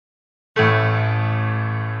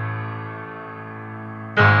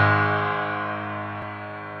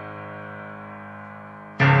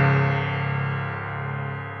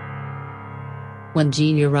When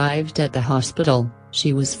Genie arrived at the hospital,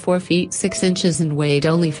 she was 4 feet 6 inches and weighed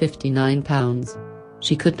only 59 pounds.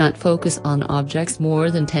 She could not focus on objects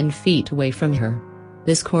more than 10 feet away from her.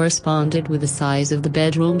 This corresponded with the size of the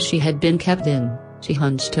bedroom she had been kept in. She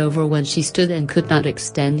hunched over when she stood and could not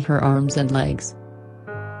extend her arms and legs.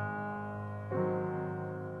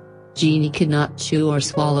 Genie could not chew or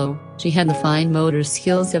swallow. She had the fine motor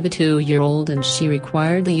skills of a 2-year-old and she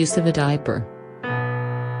required the use of a diaper.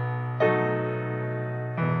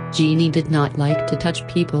 Genie did not like to touch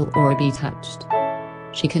people or be touched.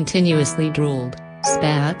 She continuously drooled,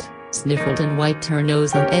 spat, sniffled and wiped her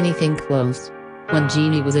nose on anything close. When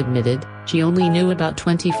Genie was admitted, she only knew about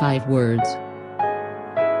 25 words.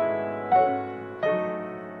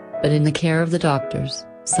 But in the care of the doctors,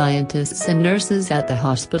 scientists and nurses at the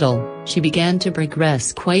hospital, she began to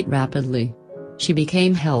progress quite rapidly. She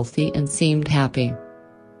became healthy and seemed happy.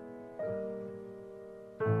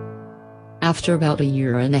 After about a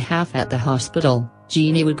year and a half at the hospital,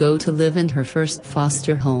 Genie would go to live in her first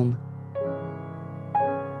foster home.